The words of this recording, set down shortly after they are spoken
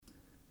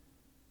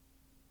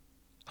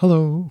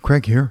Hello,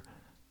 Craig here.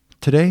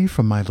 Today,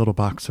 from my little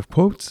box of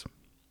quotes,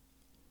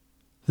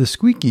 the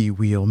squeaky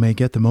wheel may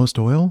get the most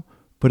oil,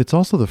 but it's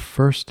also the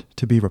first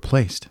to be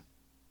replaced.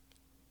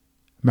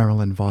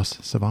 Marilyn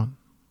Svant.